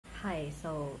Hi,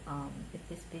 so if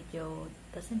this video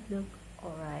doesn't look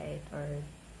alright or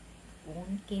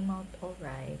won't came out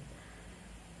alright,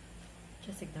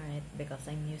 just ignore it because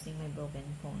I'm using my broken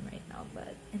phone right now.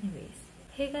 But anyways,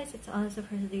 hey guys, it's Alice for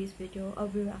today's video. I'll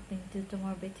be reacting to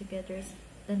Tomorrow By Together's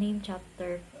The Name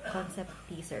Chapter concept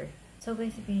teaser. So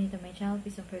guys, if you're new to my channel,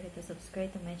 please don't forget to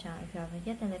subscribe to my channel if you haven't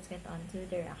yet, and let's get on to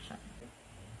the reaction.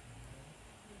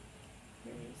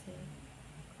 Where is it?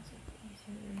 Concept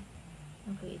teaser.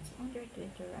 Okay, it's on their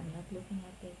Twitter. I'm not looking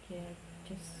at it yet.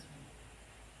 Just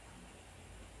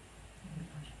oh my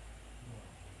gosh.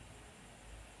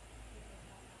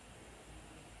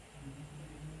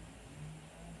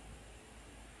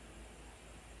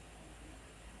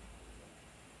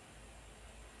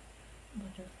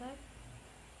 Butterfly?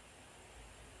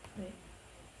 Wait.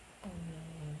 Oh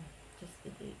yeah. Just the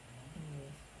date.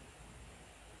 Anyways.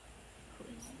 Who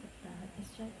is that? Is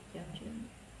that Yeonjun?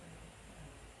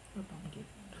 Or Bangkit?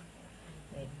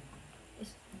 Wait.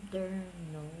 Is there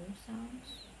no sounds?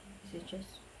 Is it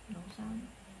just no sound?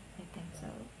 I think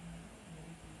so.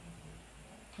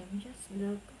 Let me just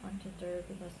look on Twitter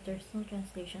because there's no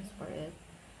translations for it.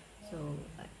 So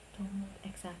I don't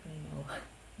exactly know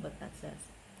what that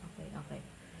says. Okay. Okay.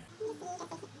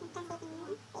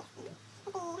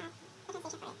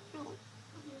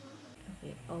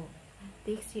 Oh,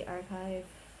 TXT Archive,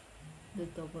 the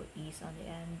double E's on the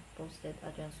end, posted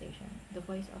a translation. The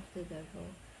voice of the devil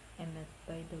I met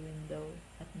by the window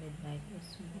at midnight was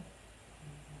sweet.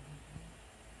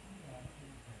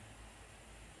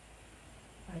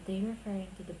 Are they referring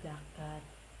to the black cat?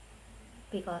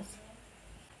 Because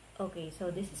okay,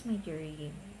 so this is my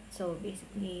theory. So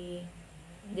basically,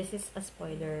 this is a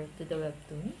spoiler to the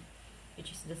webtoon,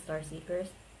 which is the Star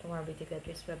Seekers, Tomorrow By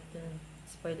Together's webtoon.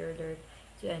 Spoiler alert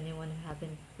to anyone who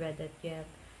haven't read it yet.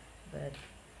 But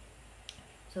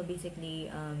so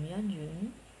basically,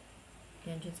 Yeonjun's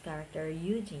character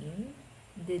Eugene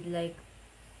did like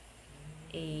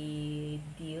a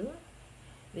deal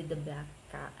with the black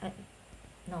cat.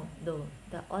 No,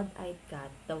 the odd-eyed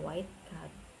cat, the white cat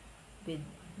with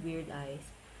weird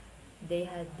eyes. They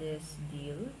had this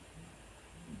deal,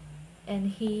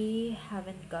 and he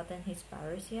haven't gotten his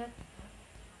powers yet.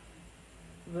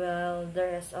 Well, the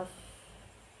rest of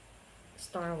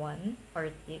Star 1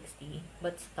 or TXT,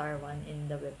 but Star 1 in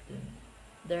the webtoon.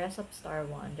 The rest of Star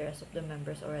 1, the rest of the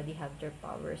members already have their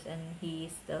powers, and he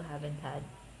still haven't had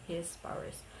his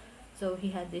powers. So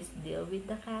he had this deal with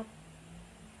the cat,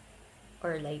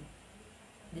 or like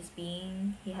this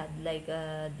being, he had like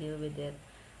a deal with it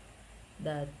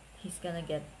that he's gonna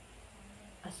get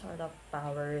a sort of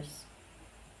powers,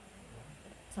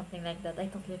 something like that. I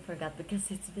totally forgot because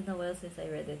it's been a while since I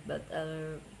read it, but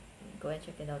I'll go and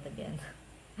check it out again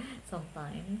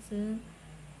sometime soon.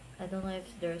 I don't know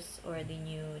if there's already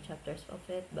new chapters of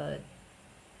it, but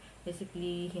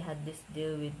basically he had this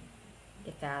deal with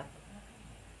the cat,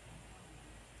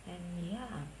 and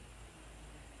yeah,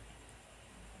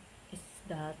 is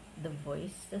that the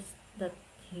voice that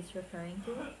he's referring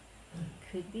to?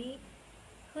 Could be.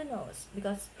 Who knows?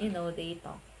 Because they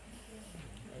talk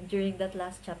during that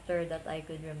last chapter that I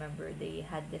could remember. They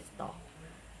had this talk,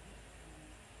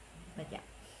 but yeah,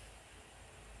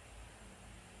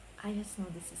 I just know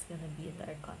this is gonna be a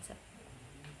dark concept.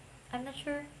 I'm not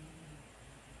sure.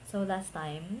 So last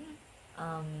time,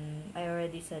 I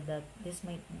already said that this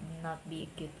might not be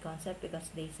a cute concept because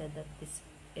they said that this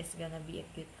is gonna be a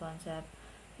cute concept,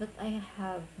 but I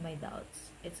have my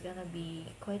doubts. It's gonna be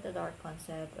quite a dark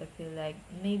concept. I feel like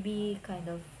maybe kind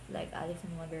of like Alice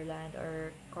in Wonderland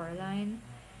or Coraline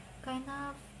kind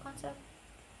of concept.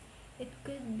 It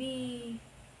could be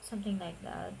something like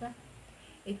that.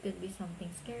 It could be something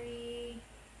scary.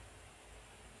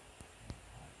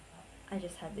 I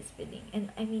just had this feeling,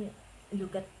 and I mean,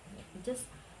 look at just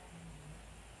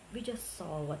we just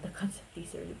saw what the concept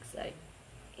teaser looks like.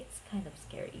 It's kind of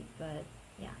scary, but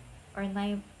yeah, or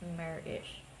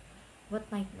nightmare-ish.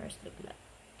 What nightmares look like?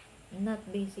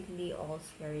 Not basically all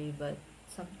scary, but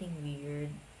something weird,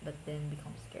 but then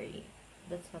becomes scary.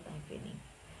 That's what I'm feeling.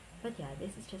 But yeah,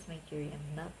 this is just my theory.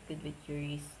 I'm not good with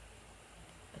theories,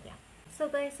 but yeah. So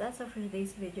guys, that's all for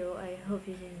today's video. I hope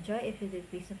you did enjoy. If you did,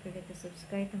 please don't forget to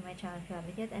subscribe to my channel if you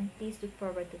haven't yet, and please look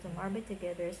forward to Tomorrow By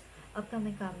Together's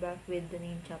upcoming comeback with the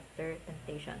name chapter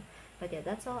Temptation. But yeah,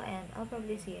 that's all, and I'll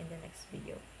probably see you in the next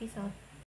video. Peace out.